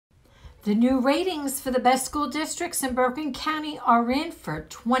The new ratings for the best school districts in Bergen County are in for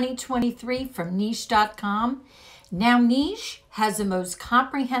 2023 from niche.com. Now, Niche has the most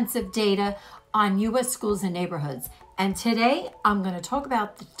comprehensive data on U.S. schools and neighborhoods. And today, I'm going to talk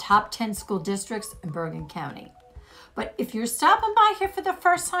about the top 10 school districts in Bergen County. But if you're stopping by here for the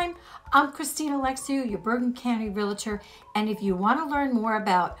first time, I'm Alexiou, your Bergen County Realtor. And if you want to learn more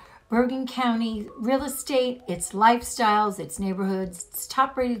about Bergen County real estate, its lifestyles, its neighborhoods, its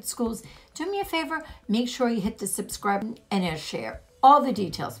top-rated schools, do me a favor, make sure you hit the subscribe and I'll share all the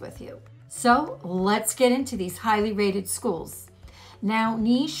details with you. So let's get into these highly rated schools. Now,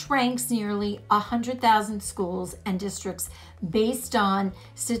 Niche ranks nearly 100,000 schools and districts based on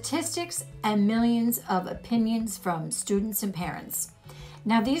statistics and millions of opinions from students and parents.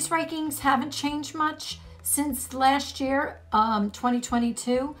 Now, these rankings haven't changed much since last year,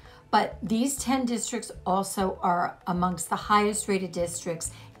 2022, but these 10 districts also are amongst the highest rated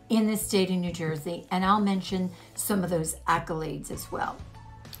districts in the state of New Jersey, and I'll mention some of those accolades as well.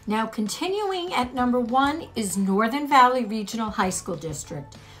 Now, continuing at number 1 is Northern Valley Regional High School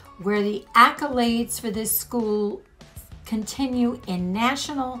District, where the accolades for this school continue in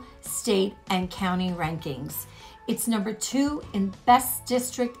national, state, and county rankings. It's number 2 in best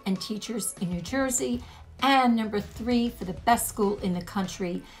district and teachers in New Jersey, and number 3 for the best school in the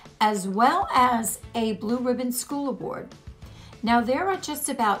country, as well as a Blue Ribbon School Award. Now, there are just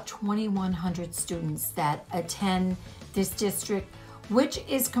about 2,100 students that attend this district, which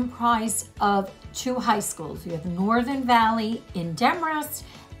is comprised of 2 high schools. You have Northern Valley in Demorest,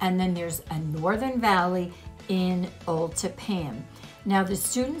 and then there's a Northern Valley in Old Tappan. Now, the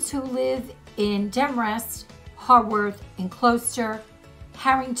students who live in Demorest, Harworth, Encloster,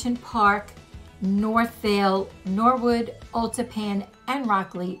 Harrington Park, Northvale, Norwood, Old Tappan, and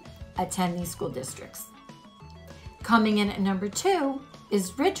Rockley attend these school districts. Coming in at number 2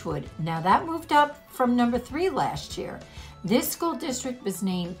 is Ridgewood. Now, that moved up from number 3 last year. This school district was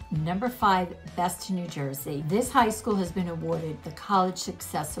named number 5 best in New Jersey. This high school has been awarded the College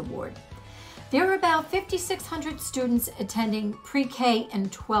Success Award. There are about 5,600 students attending pre-K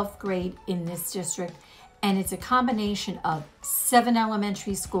and 12th grade in this district, and it's a combination of 7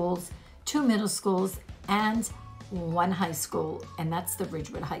 elementary schools, 2 middle schools, and 1 high school, and that's the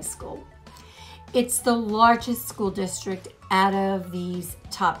Ridgewood High School. It's the largest school district out of these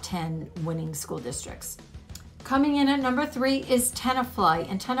top 10 winning school districts. Coming in at number 3 is Tenafly,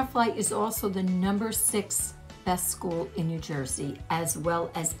 and Tenafly is also the number 6 best school in New Jersey, as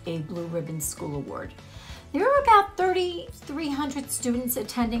well as a Blue Ribbon School Award. There are about 3,300 students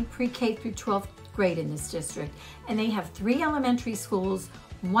attending pre-K through 12th grade in this district, and they have 3 elementary schools,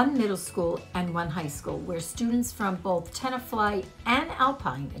 1 middle school, and 1 high school, where students from both Tenafly and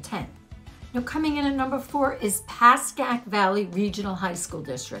Alpine attend. Now, coming in at number 4 is Pascack Valley Regional High School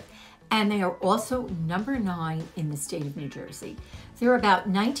District, and they are also number 9 in the state of New Jersey. There are about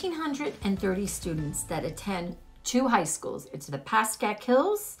 1,930 students that attend 2 high schools. It's the Pascack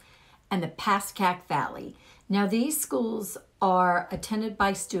Hills and the Pascack Valley. Now, these schools are attended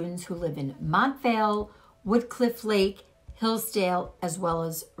by students who live in Montvale, Woodcliff Lake, Hillsdale, as well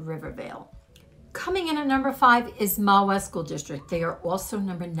as Rivervale. Coming in at number 5 is Mahwah School District. They are also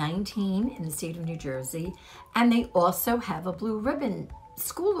number 19 in the state of New Jersey, and they also have a Blue Ribbon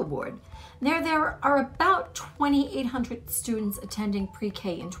School Award. There are about 2,800 students attending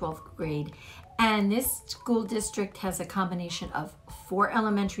pre-K and 12th grade, and this school district has a combination of 4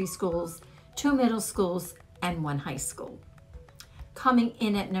 elementary schools, 2 middle schools, and 1 high school. Coming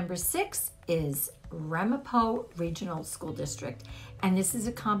in at number 6 is Ramapo Regional School District, and this is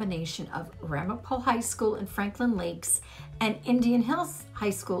a combination of Ramapo High School in Franklin Lakes and Indian Hills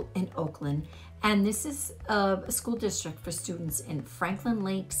High School in Oakland, and this is a school district for students in Franklin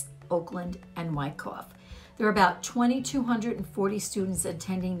Lakes, Oakland, and Wyckoff. There are about 2,240 students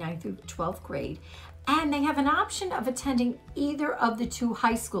attending 9th through 12th grade, and they have an option of attending either of the 2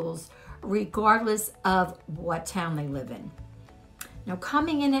 high schools regardless of what town they live in. Now,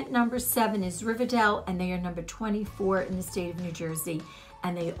 coming in at number 7 is Riverdale, and they are number 24 in the state of New Jersey,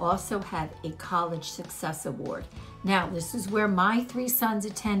 and they also have a College Success Award. Now, this is where my 3 sons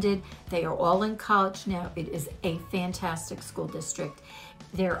attended. They are all in college now. It is a fantastic school district.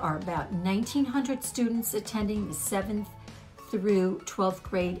 There are about 1,900 students attending the 7th through 12th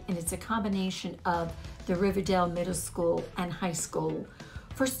grade, and it's a combination of the Riverdale Middle School and High School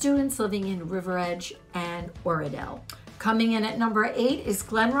for students living in River Edge and Oradell. Coming in at number 8 is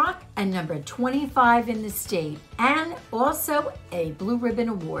Glenrock, and number 25 in the state, and also a Blue Ribbon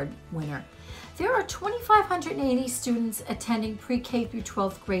Award winner. There are 2,580 students attending pre-K through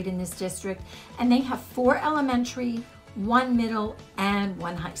 12th grade in this district, and they have 4 elementary, 1 middle, and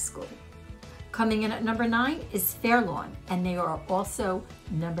 1 high school. Coming in at number 9 is Fairlawn, and they are also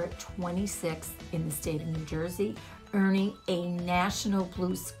number 26 in the state of New Jersey, earning a National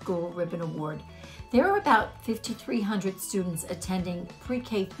Blue School Ribbon Award. There are about 5,300 students attending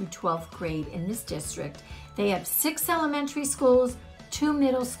pre-K through 12th grade in this district. They have 6 elementary schools, 2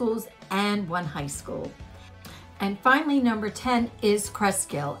 middle schools, and 1 high school. And finally, number 10 is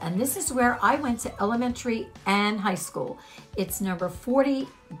Cresskill, and this is where I went to elementary and high school. It's number 40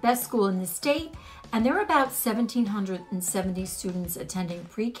 best school in the state, and there are about 1,770 students attending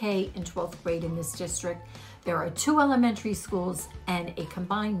pre-K and 12th grade in this district. There are 2 elementary schools and a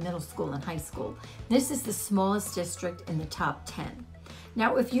combined middle school and high school. This is the smallest district in the top 10.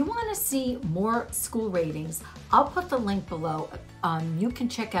 Now, if you want to see more school ratings, I'll put the link below. You can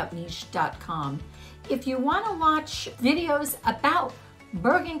check out niche.com. If you want to watch videos about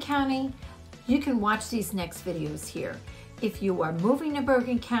Bergen County, you can watch these next videos here. If you are moving to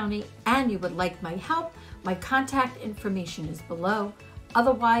Bergen County and you would like my help, my contact information is below.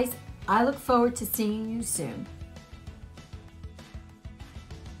 Otherwise, I look forward to seeing you soon.